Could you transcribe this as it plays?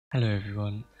Hello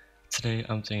everyone, today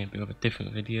I'm doing a bit of a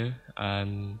different video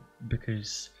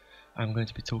because I'm going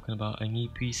to be talking about a new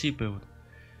PC build.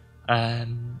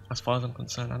 As far as I'm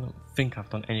concerned, I don't think I've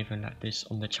done anything like this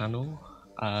on the channel,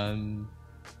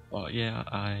 but yeah,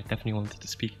 I definitely wanted to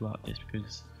speak about this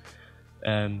because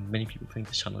many people think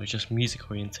this channel is just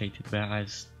music orientated,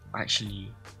 whereas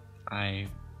actually I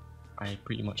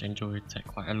pretty much enjoy tech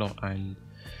quite a lot, and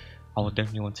I would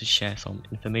definitely want to share some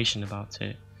information about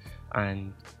it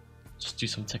and just do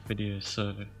some tech videos.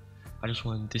 So I just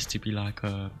want this to be like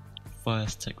a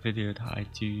first tech video that I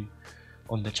do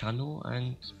on the channel,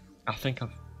 and I think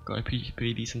I've got a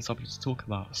pretty decent subject to talk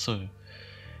about. So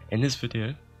in this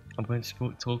video I'm going to be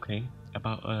talking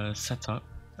about a setup,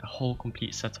 a whole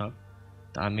complete setup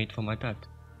that I made for my dad.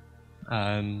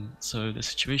 So the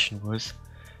situation was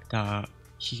that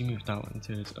he moved out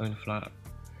into his own flat,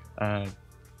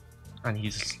 and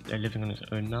he's living on his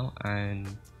own now,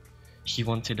 and he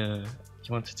wanted to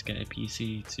get a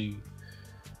PC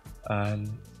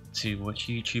to watch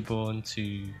YouTube on,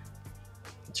 to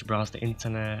browse the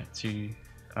internet, to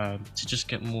just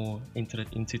get more into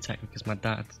tech, because my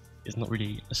dad is not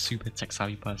really a super tech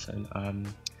savvy person.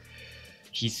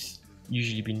 He's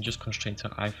usually been just constrained to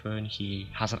an iPhone. He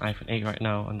has an iPhone 8 right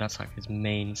now, and that's like his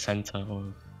main center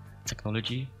of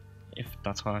technology, if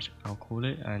that's how I'll call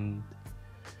it. And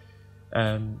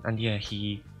yeah,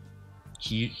 he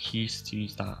used to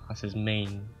use that as his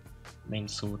main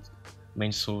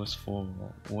source for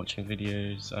watching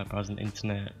videos, browsing the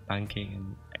internet, banking,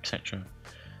 and etc.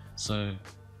 So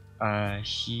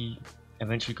he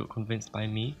eventually got convinced by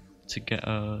me to get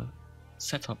a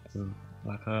setup,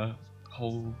 like a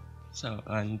whole setup,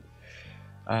 and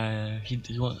he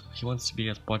wants to be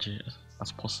as budget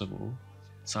as possible.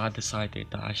 So I decided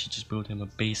that I should just build him a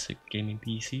basic gaming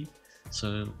PC,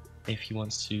 so if he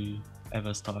wants to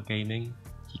ever start gaming,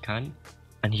 he can.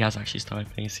 And he has actually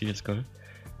started playing CSGO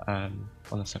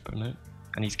on a separate note,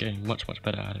 and he's getting much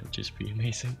better at it, which is pretty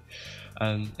amazing.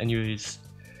 Anyways,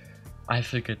 I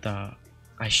figured that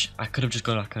I could have just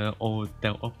got like an old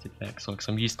Dell Optitec, so because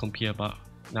I'm used to computer, but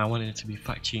now I wanted it to be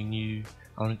factory new.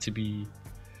 I wanted it to be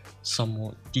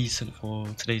somewhat decent for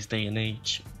today's day and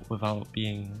age without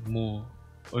being more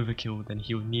overkill than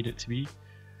he would need it to be.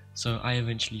 So I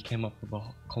eventually came up with a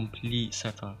complete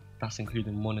setup that's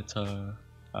including monitor,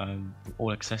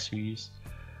 all accessories,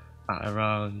 at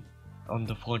around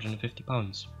under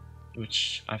 £450,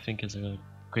 which I think is a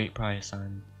great price,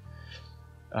 and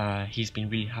he's been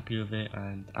really happy with it,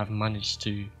 and I've managed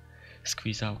to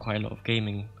squeeze out quite a lot of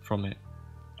gaming from it.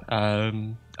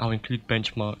 I'll include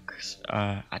benchmarks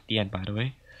at the end, by the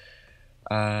way,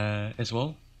 as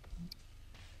well.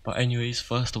 But anyways,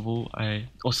 first of all,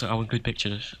 I'll include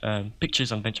pictures.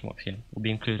 Pictures and benchmarks here will be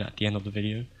included at the end of the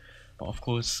video. But of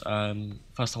course,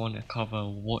 first I want to cover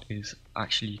what is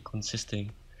actually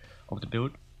consisting of the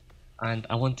build. And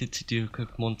I wanted to do a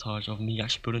quick montage of me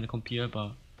actually building the computer,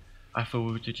 but I thought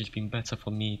it would have just been better for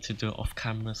me to do it off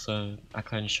camera, so I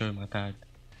can show my dad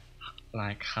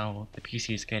like how the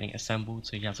PC is getting assembled,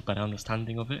 so he has a better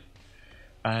understanding of it.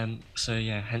 So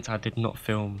yeah, hence I did not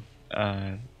film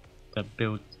the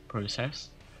build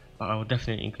process, but I will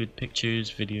definitely include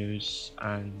pictures, videos,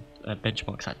 and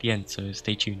benchmarks at the end, so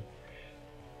stay tuned.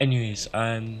 Anyways,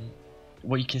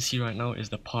 what you can see right now is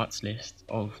the parts list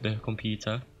of the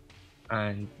computer,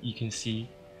 and you can see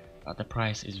that the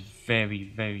price is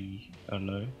very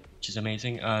low, which is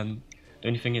amazing. The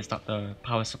only thing is that the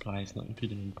power supply is not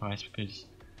included in the price because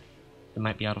it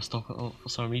might be out of stock for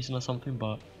some reason or something,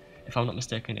 but if I'm not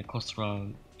mistaken, it costs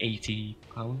around £80,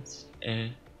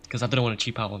 because I didn't want to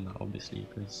cheap out on that, obviously,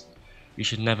 because you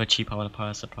should never cheap out on a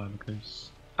power supply,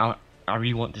 because I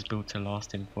really want this build to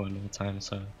last him for a long time,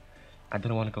 so I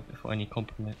didn't want to go for any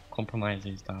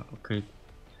compromises that could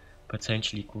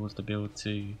potentially cause the build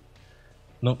to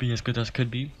not be as good as it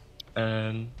could be.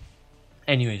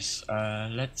 Anyways,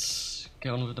 let's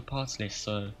get on with the parts list.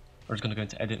 So I'm just going to go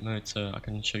into edit mode so I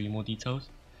can show you more details.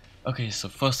 Okay, so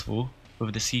first of all,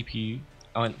 with the CPU,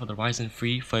 I went for the Ryzen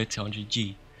 3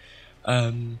 3200G.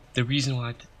 The reason why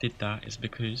I did that is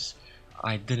because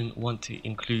I didn't want to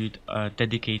include a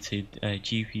dedicated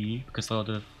GPU, because that would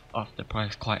have upped the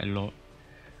price quite a lot.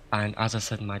 And as I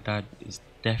said, my dad is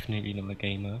definitely not a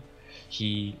gamer.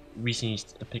 He recently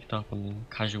picked up on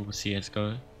casual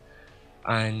CSGO,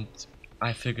 and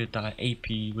I figured that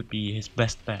AP would be his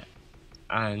best bet,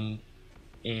 and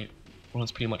it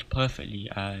runs pretty much perfectly.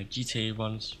 GTA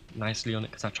runs nicely on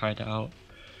it because I tried it out.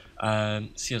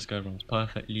 CSGO runs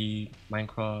perfectly.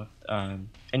 Minecraft,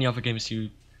 any other games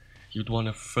you'd want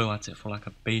to throw at it for like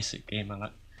a basic gamer.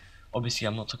 Like, obviously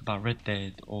I'm not talking about Red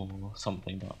Dead or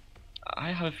something, but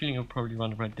I have a feeling it'll probably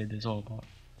run Red Dead as well, but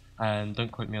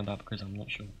don't quote me on that because I'm not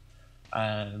sure.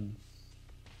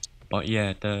 But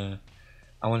yeah,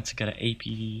 I wanted to get an AP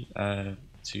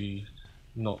to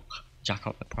not jack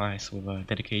up the price with a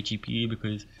dedicated GPU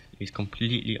because it's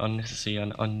completely unnecessary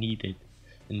and unneeded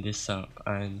in this setup.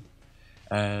 And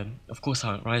of course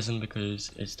I went Ryzen because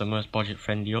it's the most budget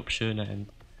friendly option, and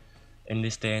in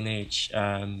this day and age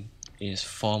is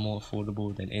far more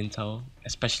affordable than Intel,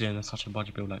 especially in such a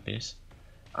budget build like this.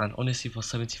 And honestly, for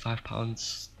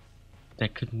 £75 there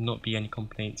could not be any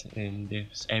complaints in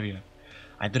this area.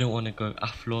 I didn't want to go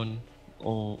Athlon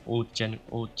or old gen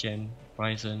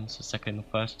Ryzen, so second or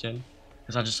first gen,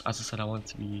 because as I said, I want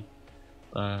to be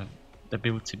the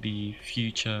build to be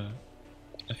future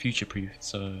proof.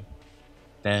 So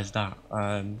there's that.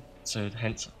 So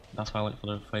hence that's why I went for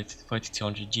the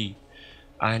 3200G,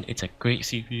 and it's a great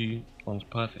CPU, runs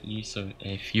perfectly. So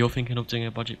if you're thinking of doing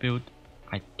a budget build,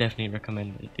 I definitely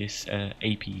recommend this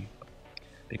APU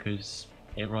because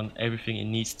it runs everything it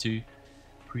needs to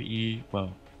pretty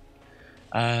well.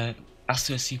 As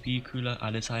to a CPU cooler,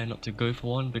 I decided not to go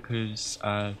for one because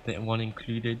the one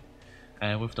included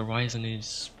with the Ryzen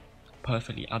is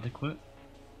perfectly adequate,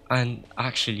 and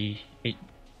actually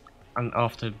and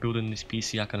after building this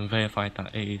PC I can verify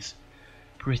that it is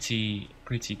pretty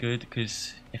good,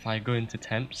 because if I go into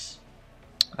Temps,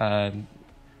 this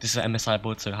is an MSI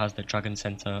board, so it has the Dragon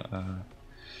Center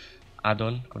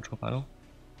add-on control panel.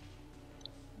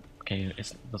 Okay,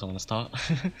 it doesn't want to start.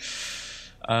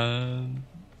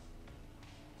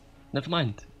 Never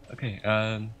mind. Okay,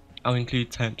 I'll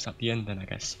include Temps at the end then, I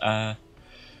guess.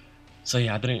 So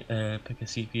yeah, I didn't pick a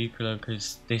CPU cooler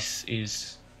because this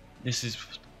is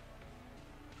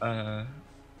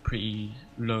pretty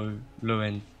low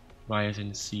end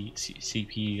Ryzen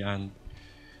CPU, and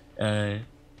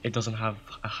it doesn't have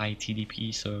a high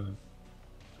TDP, so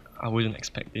I wouldn't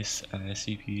expect this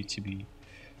CPU to be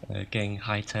getting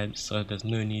high temps. So there's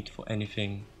no need for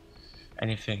anything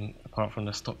apart from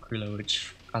the stock cooler,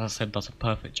 which, as I said, does a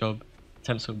perfect job.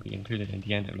 Temps will be included in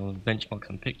the end along with benchmarks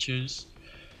and pictures.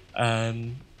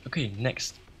 Okay,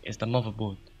 next is the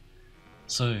motherboard.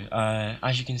 So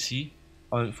as you can see,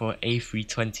 I went for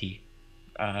A320.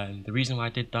 The reason why I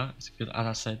did that is because, as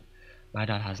I said, my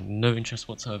dad has no interest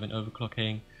whatsoever in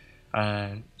overclocking.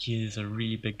 He is a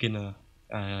really beginner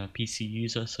PC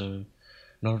user, so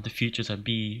none of the features a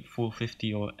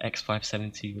B450 or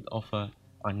X570 would offer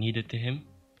are needed to him.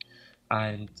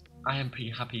 And I am pretty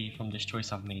happy from this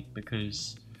choice I've made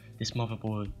because this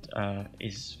motherboard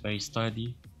is very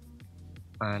sturdy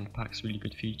and packs really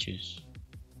good features,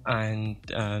 and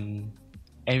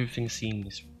everything seen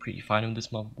is pretty fine on this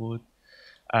motherboard.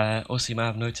 Also, you might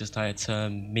have noticed that it's a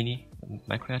mini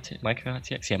micro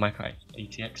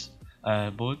ATX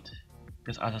board,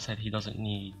 because as I said, he doesn't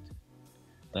need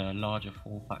the larger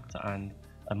form factor, and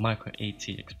a micro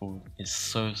ATX board is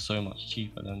so much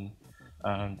cheaper than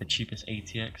the cheapest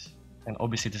ATX. And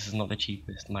obviously this is not the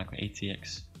cheapest micro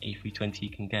ATX A320 you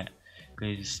can get,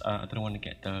 because I didn't want to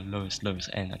get the lowest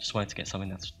end. I just wanted to get something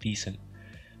that's decent.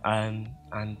 And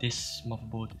this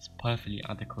motherboard is perfectly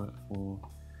adequate for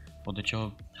the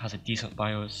job. It has a decent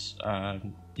BIOS,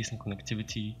 decent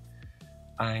connectivity,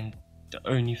 and the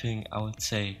only thing I would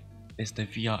say is the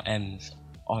VRMs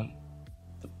aren't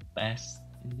the best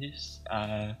in this,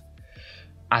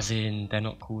 as in they're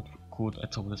not cooled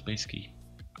at all. That's basically,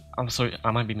 I'm sorry,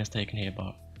 I might be mistaken here,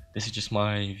 but this is just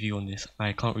my view on this.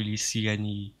 I can't really see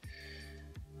any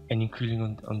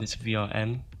cooling on this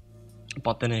VRM.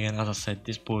 But then again, as I said,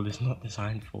 this board is not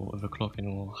designed for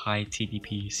overclocking or high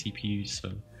TDP CPUs,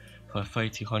 so for a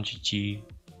 3200G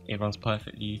it runs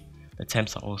perfectly. The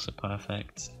temps are also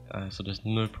perfect, so there's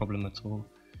no problem at all.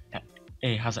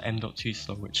 It has an M.2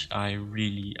 slot, which I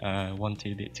really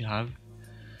wanted it to have,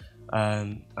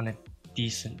 and a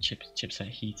decent chipset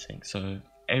heatsink. So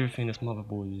everything in this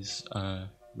motherboard is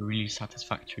really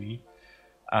satisfactory.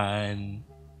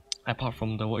 Apart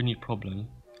from the only problem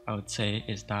I would say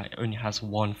is that it only has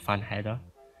one fan header,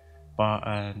 but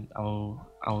I'll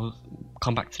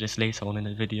come back to this later on in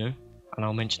the video, and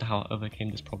I'll mention how I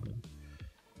overcame this problem.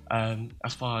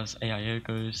 As far as AIO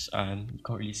goes, you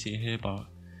can't really see it here, but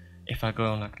if I go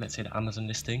on, like, let's say the Amazon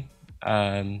listing,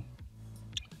 the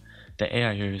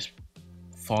AIO is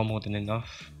far more than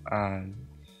enough.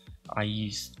 I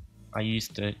used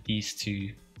these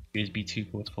two USB 2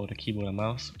 ports for the keyboard and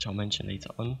mouse, which I'll mention later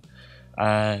on.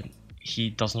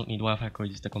 He does not need Wi-Fi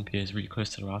because the computer is really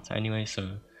close to the router anyway,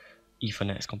 so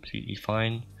Ethernet is completely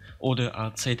fine. Although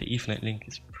I'd say the Ethernet link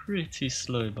is pretty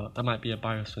slow, but that might be a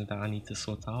BIOS thing that I need to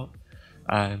sort out.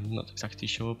 I'm not exactly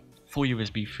sure. 4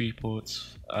 USB 3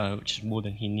 ports, which is more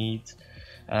than he needs.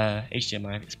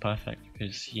 HDMI is perfect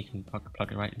because he can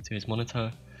plug it right into his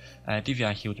monitor.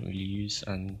 DVI he wouldn't really use,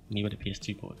 and neither the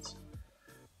PS2 ports.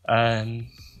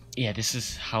 Yeah, this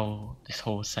is how this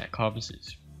whole set comes.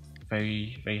 It's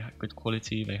very good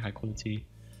quality, very high quality,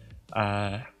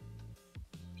 and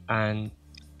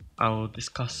I'll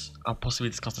possibly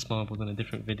discuss this motherboard in a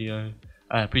different video.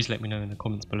 Please let me know in the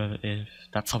comments below if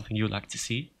that's something you'd like to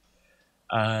see.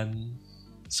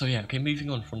 So yeah, okay, moving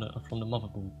on from the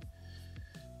motherboard.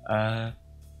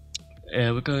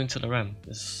 We're going to the RAM.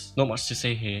 There's not much to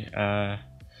say here.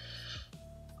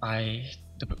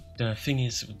 The thing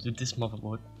is with this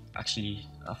motherboard, actually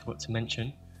I forgot to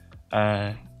mention,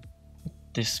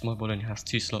 this motherboard only has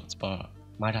 2 slots, but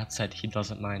my dad said he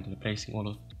doesn't mind replacing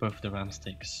both the RAM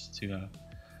sticks to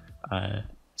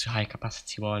high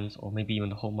capacity ones, or maybe even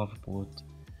the whole motherboard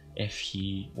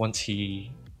once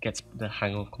he gets the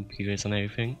hang of computers and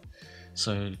everything.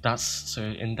 So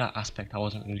in that aspect I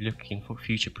wasn't really looking for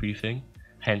future proofing,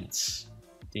 hence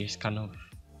this kind of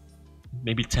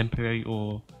maybe temporary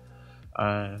or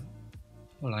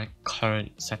like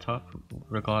current setup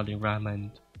regarding RAM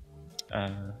and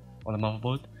on the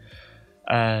motherboard.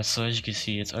 So as you can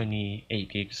see, it's only 8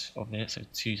 gigs of it, so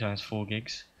 2 times 4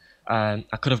 gigs. I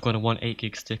could have gone a 1 8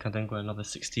 gig stick and then got another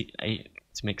 8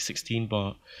 to make 16,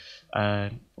 but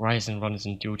Ryzen runs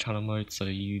in dual channel mode, so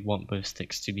you want both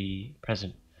sticks to be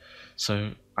present.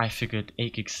 So I figured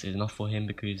 8 gigs is enough for him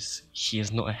because he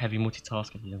is not a heavy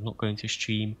multitasker. He is not going to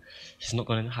stream. He's not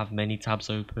going to have many tabs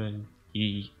open.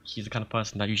 He's the kind of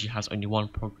person that usually has only one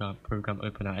program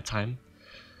open at a time.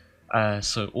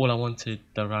 So all I wanted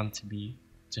the RAM to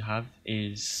have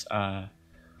is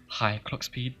high clock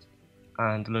speed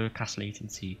and low cache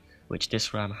latency, which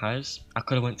this RAM has. I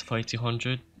could have went to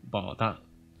 3200, but that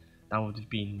would have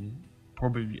been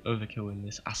probably overkill in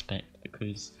this aspect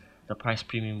because the price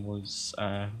premium was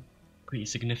pretty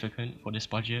significant for this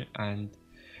budget, and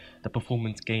the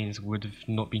performance gains would have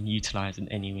not been utilized in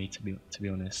any way, to be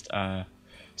honest. So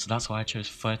that's why I chose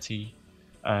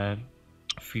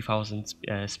 3000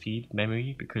 speed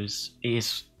memory, because it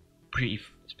is pretty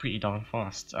darn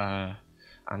fast,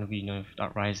 and we know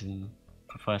that Ryzen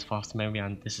prefers faster memory,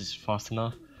 and this is fast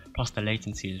enough. Plus the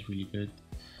latency is really good.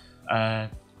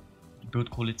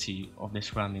 Build quality of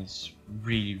this RAM is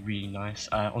really nice.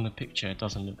 On the picture it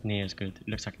doesn't look near as good. It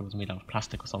looks like it was made out of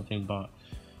plastic or something, but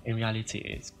in reality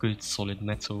it's good solid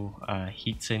metal,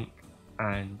 heatsink,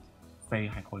 and very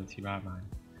high quality RAM. And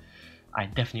I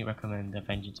definitely recommend the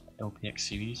Vengeance LPX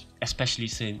series, especially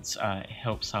since it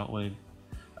helps out with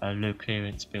low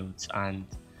clearance builds. And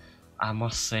I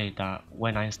must say that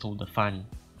when I installed the fan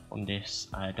on this,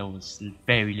 there was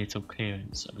very little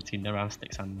clearance between the RAM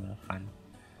sticks and the fan.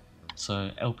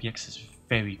 So LPX is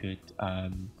very good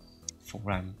for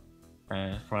RAM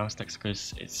sticks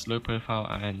because it's low profile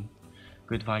and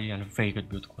good value and very good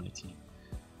build quality.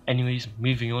 Anyways,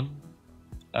 moving on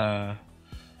to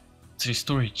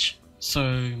storage. So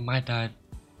my dad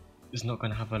is not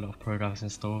going to have a lot of programs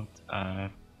installed.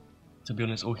 To be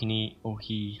honest, all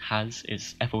he has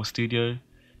is FL Studio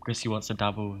because he wants to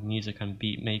dabble with music and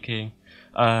beat making,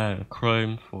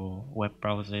 Chrome for web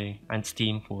browsing, and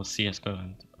Steam for CSGO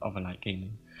and other light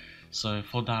gaming. So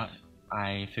for that,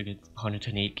 I figured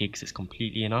 128 gigs is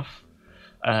completely enough.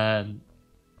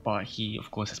 But he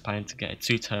of course is planning to get a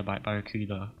 2TB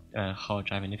Barracuda hard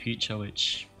drive in the future,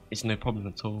 which is no problem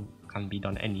at all, can be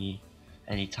done any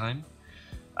time.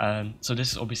 So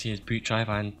this is obviously his boot drive,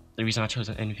 and the reason I chose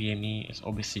an NVMe is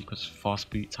obviously because fast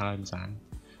boot times and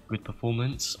good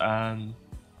performance.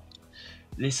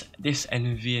 This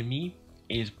NVMe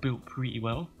is built pretty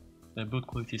well. The build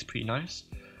quality is pretty nice.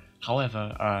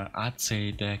 However, I'd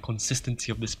say the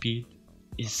consistency of the speed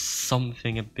is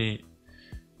something a bit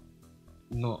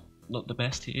not the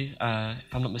best here.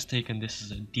 If I'm not mistaken, this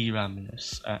is a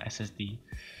DRAM-less SSD,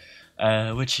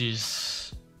 which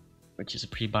is a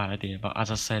pretty bad idea. But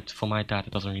as I said, for my dad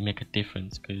it doesn't really make a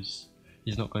difference because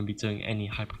he's not going to be doing any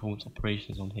high performance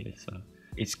operations on here, so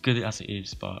it's good as it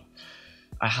is. But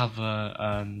I have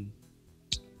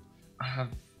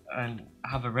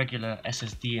a regular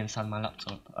SSD inside my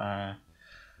laptop.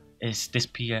 It's this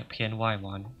PNY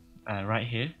one right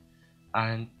here,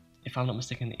 and if I'm not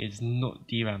mistaken, it is not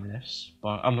DRAM-less,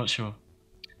 but I'm not sure.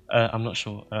 On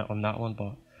that one,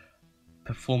 but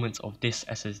performance of this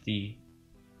SSD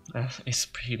is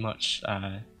pretty much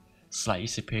slightly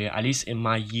superior, at least in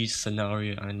my use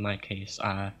scenario and in my case.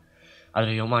 I don't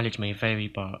know, your mileage may vary,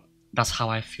 but that's how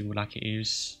I feel like it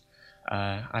is.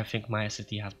 I think my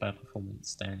SSD has better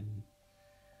performance than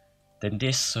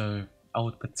this, so I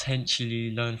would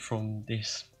potentially learn from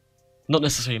this. Not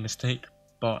necessarily a mistake,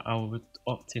 but I would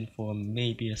opt in for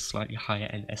maybe a slightly higher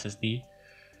end SSD.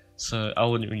 So I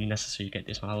wouldn't really necessarily get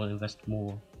this one. I would invest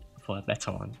more for a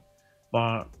better one.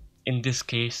 But in this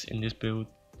case, in this build,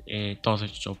 it does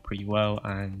its job pretty well,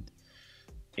 and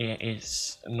it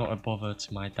is not a bother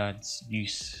to my dad's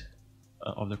use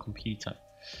of the computer.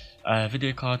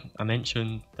 Video card, I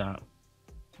mentioned that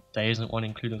there isn't one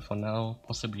included for now.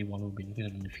 Possibly one will be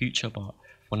included in the future, but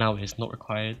for now it is not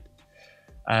required.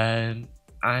 And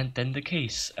then the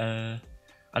case, I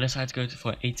decided to go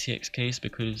for ATX case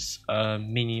because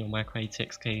mini or micro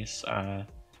ATX case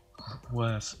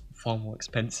was far more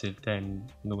expensive than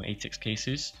normal ATX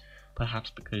cases,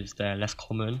 perhaps because they're less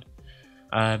common.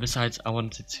 Besides, I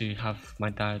wanted to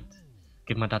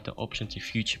give my dad the option to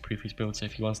future-proof his build, so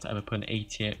if he wants to ever put an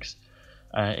ATX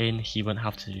in, he wouldn't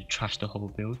have to trash the whole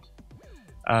build.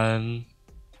 And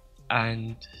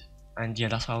yeah,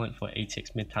 that's why I went for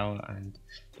ATX mid tower, and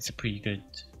it's a pretty good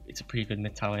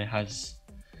mid tower. It has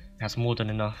more than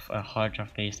enough hard drive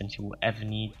space than you will ever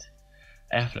need.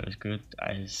 Airflow is good,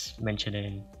 as mentioned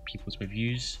in people's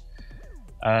reviews.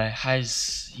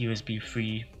 Has USB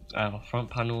 3 front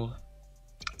panel,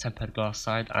 tempered glass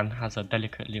side, and has a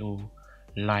delicate little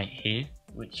light here,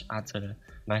 which adds a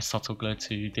nice subtle glow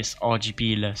to this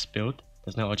RGB-less build.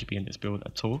 There's no RGB in this build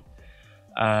at all.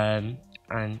 And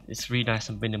it's really nice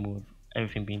and minimal, with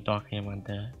everything being dark here and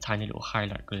the tiny little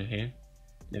highlight glow here.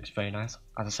 It looks very nice.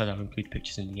 As I said, I'll include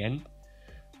pictures in the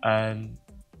end.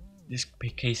 This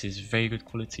case is very good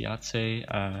quality, I'd say.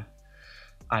 I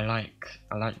like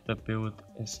the build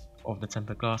of the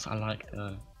tempered glass. I like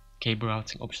the cable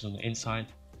routing options on the inside.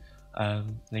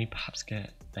 Let me perhaps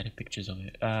get better pictures of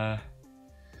it.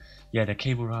 Yeah, the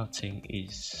cable routing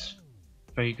is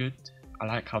very good. I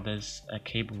like how there's a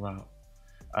cable route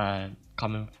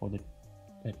coming for the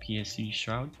PSU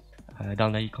shroud.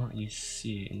 Down there you can't really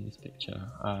see it in this picture.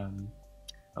 I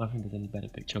don't think there's any better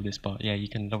picture of this, but yeah, you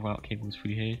can route cables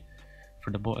through here for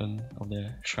the bottom of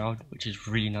the shroud, which is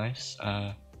really nice.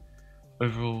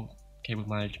 Overall, cable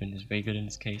management is very good in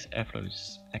this case. Airflow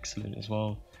is excellent as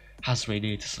well. Has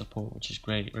radiator support, which is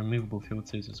great. Removable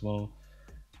filters as well.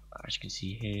 As you can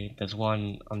see here, there's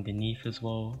one underneath as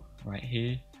well, right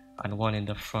here, and one in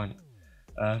the front.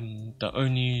 The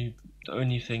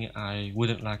only thing I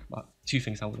wouldn't like about, two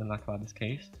things I wouldn't like about this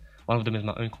case. One of them is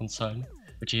my own concern,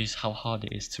 which is how hard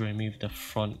it is to remove the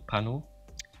front panel.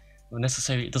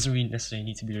 It doesn't really necessarily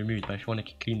need to be removed, but if you want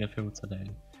to clean the filter,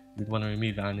 then you'd want to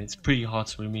remove it, and it's pretty hard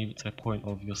to remove it to the point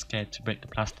of you're scared to break the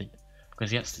plastic,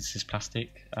 because yes, this is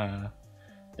plastic, the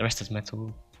rest is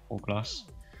metal or glass,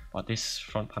 but this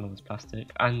front panel is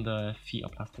plastic, and the feet are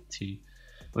plastic too.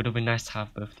 It would have been nice to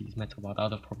have both these metal, but that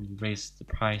would have probably raised the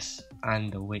price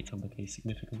and the weight of the case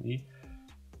significantly.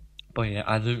 But yeah,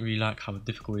 I don't really like how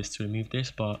difficult it is to remove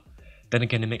this, but then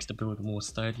again, it makes the build more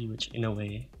sturdy, which in a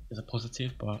way is a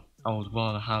positive, but I would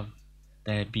rather have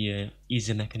there be an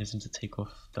easier mechanism to take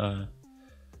off the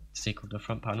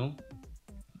front panel.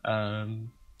 And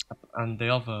the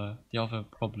other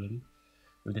problem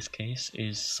with this case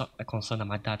is a concern that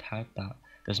my dad had, that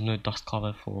there's no dust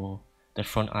cover for the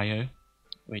front IO,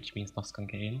 which means dust can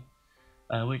get in.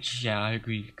 Which, yeah, I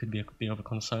agree, could be a bit of a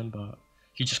concern, but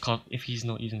if he's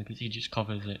not using it, he just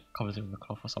covers it with a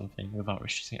cloth or something without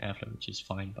restricting airflow, which is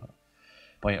fine.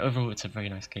 But yeah, overall, it's a very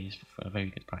nice case for a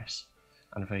very good price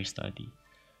and very sturdy.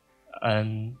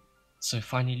 So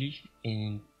finally,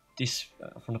 in this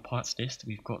from the parts list,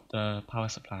 we've got the power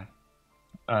supply.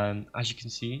 As you can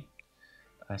see,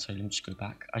 sorry, let me just go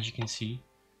back. As you can see,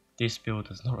 this build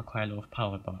does not require a lot of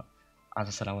power, but as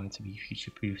I said, I want it to be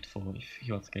future-proofed for if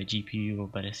you want to get a GPU or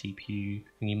better CPU, you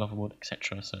need motherboard,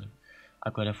 etc. So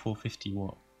I've got a 450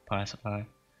 watt power supply.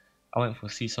 I went for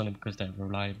Seasonic because they're a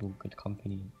reliable, good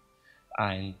company,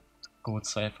 and gold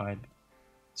certified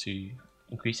to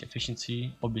increase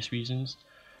efficiency, obvious reasons.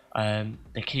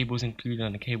 The cables included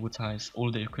and the cable ties, all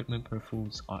the equipment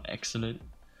profiles are excellent.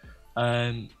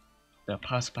 The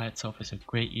power supply itself is a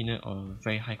great unit of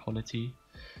very high quality.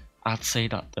 I'd say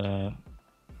that I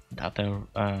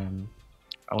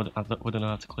wouldn't know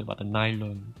how to call it, but the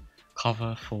nylon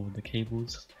cover for the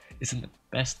cables isn't the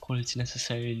best quality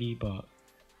necessarily, but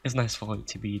it's nice for it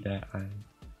to be there. And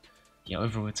yeah,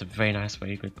 overall it's a very nice,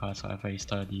 very good power supply, very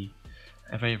sturdy,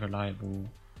 very reliable,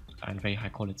 and very high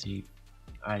quality,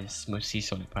 as most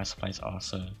Seasonic power supplies are.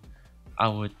 So I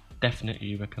would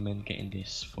definitely recommend getting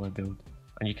this for a build,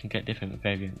 and you can get different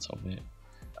variants of it,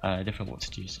 different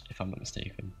wattages if I'm not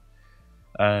mistaken.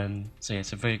 So yeah,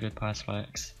 it's a very good power supply.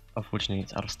 Unfortunately,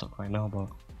 it's out of stock right now, but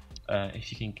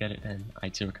if you can get it, then I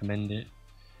do recommend it.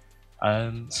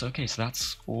 So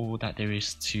that's all that there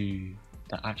is to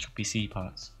the actual PC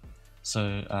parts.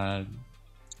 So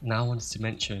Now I wanted to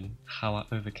mention how I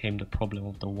overcame the problem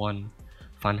of the one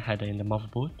fan header in the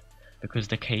motherboard, because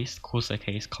the Corsair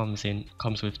case comes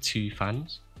with 2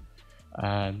 fans.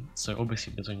 So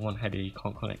obviously there's only one header, you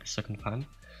can't connect the second fan.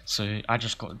 So I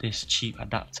just got this cheap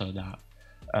adapter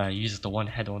that uses the one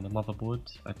header on the motherboard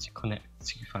to connect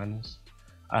 2 fans.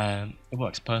 It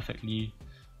works perfectly.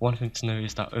 One thing to know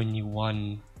is that only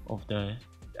one of the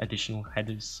additional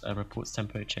headers reports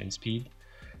temperature and speed,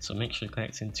 so make sure you're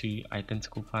connecting 2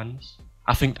 identical fans.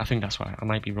 I think that's right. I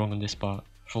might be wrong on this, but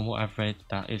from what I've read,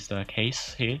 that is the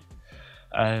case here.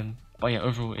 But yeah,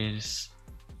 overall it is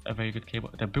a very good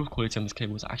cable. The build quality on this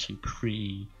cable is actually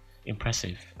pretty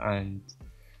impressive, and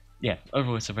yeah,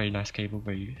 overall it's a very nice cable,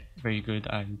 very good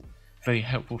and very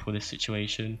helpful for this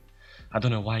situation. I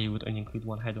don't know why you would only include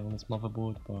one header on this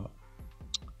motherboard,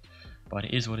 but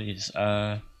it is what it is.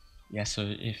 Yeah, so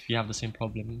if you have the same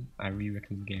problem, I really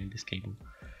recommend getting this cable.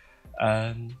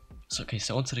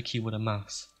 So onto the keyboard and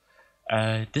mouse.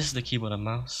 This is the keyboard and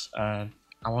mouse. I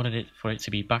wanted it for it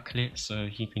to be backlit so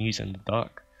you can use it in the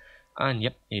dark, and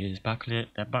yep, it is backlit.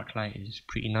 The backlight is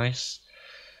pretty nice.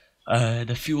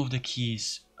 The feel of the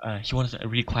keys, he wanted a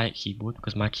really quiet keyboard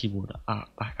because my keyboard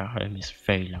back at home is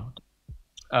very loud.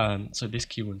 So this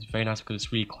keyboard is very nice because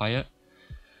it's really quiet.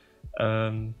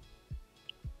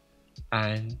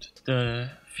 And the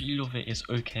feel of it is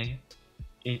okay.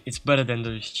 It's better than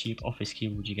those cheap office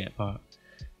keyboards you get, but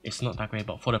it's not that great.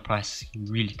 But for the price, you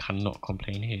really cannot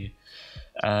complain here.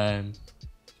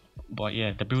 But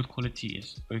yeah, the build quality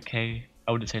is okay.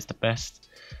 I wouldn't say it's the best.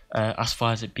 As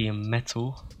far as it being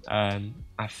metal,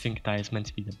 I think that is meant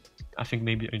to be I think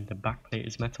maybe only the back plate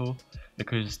is metal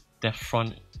because the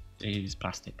front is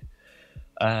plastic.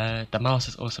 The mouse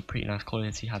is also pretty nice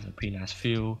quality, has a pretty nice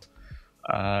feel.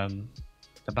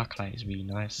 The backlight is really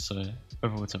nice, so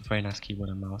overall it's a very nice keyboard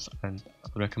and mouse, and I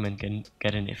would recommend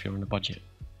getting it if you're on a budget.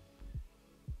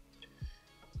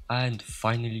 And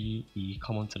finally we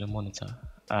come on to the monitor,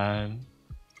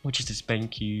 which is this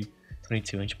BenQ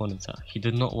 22-inch monitor. He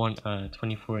did not want a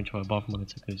 24-inch or above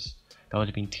monitor because that would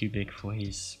have been too big for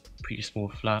his pretty small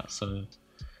flat, so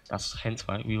that's hence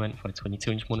why we went for a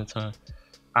 22-inch monitor.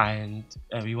 And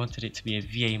we wanted it to be a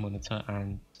VA monitor,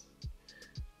 and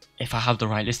if I have the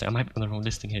right listing, I might be on the wrong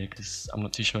listing here because I'm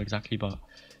not too sure exactly, but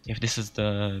if this is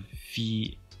the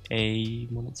VA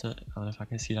monitor, I don't know if I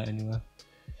can see that anywhere.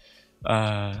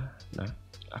 No,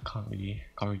 I can't really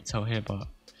tell here, but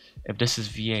if this is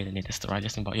VA, then it is the right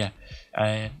listing. But yeah,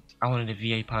 I wanted a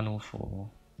VA panel for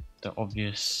the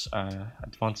obvious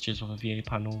advantages of a VA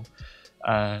panel,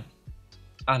 and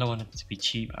I wanted it to be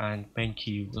cheap, and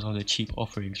BenQ was one of the cheap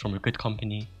offerings from a good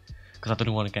company because I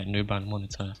didn't want to get no brand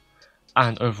monitor.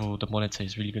 And overall the monitor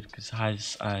is really good because it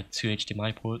has 2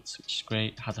 HDMI ports, which is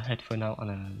great. It has a headphone out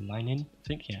and a line-in, I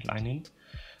think, yeah, line-in.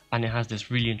 And it has this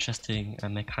really interesting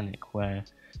mechanic where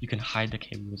you can hide the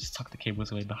cables, tuck the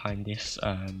cables away behind this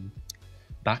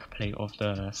back plate of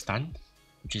the stand,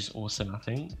 which is awesome, I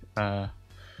think.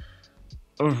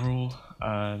 Overall,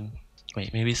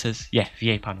 wait, maybe it says, yeah,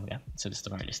 VA panel, yeah, so this is the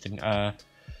right listing.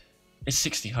 It's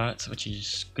 60 Hz, which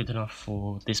is good enough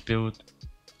for this build.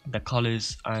 The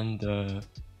colors and the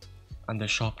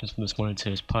sharpness from this monitor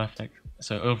is perfect.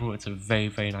 So overall, it's a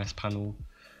very nice panel.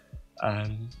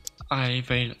 I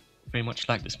very much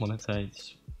like this monitor.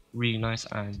 It's really nice,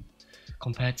 and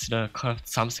compared to the curved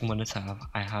Samsung monitor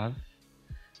I have,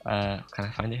 can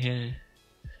I find it here?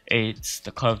 It's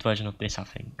the curved version of this, I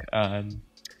think.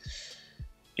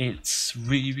 It's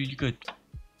really good.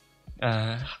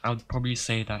 I would probably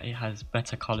say that it has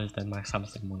better colors than my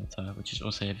Samsung monitor, which is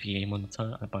also a VA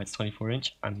monitor, but it's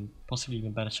 24-inch and possibly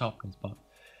even better sharpness. But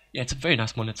yeah, it's a very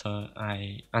nice monitor,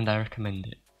 and I recommend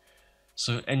it.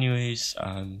 So anyways,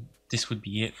 this would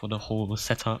be it for the whole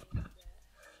setup.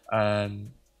 I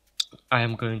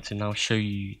am going to now show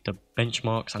you the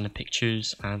benchmarks and the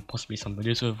pictures and possibly some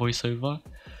videos with a voiceover.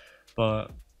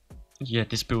 But yeah,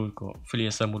 this build got fully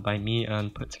assembled by me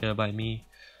and put together by me,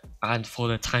 and for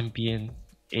the time being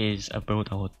is a build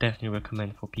I would definitely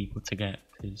recommend for people to get,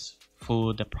 because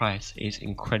for the price is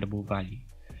incredible value.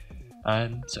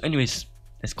 So anyways,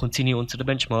 let's continue on to the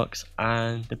benchmarks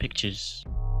and the pictures.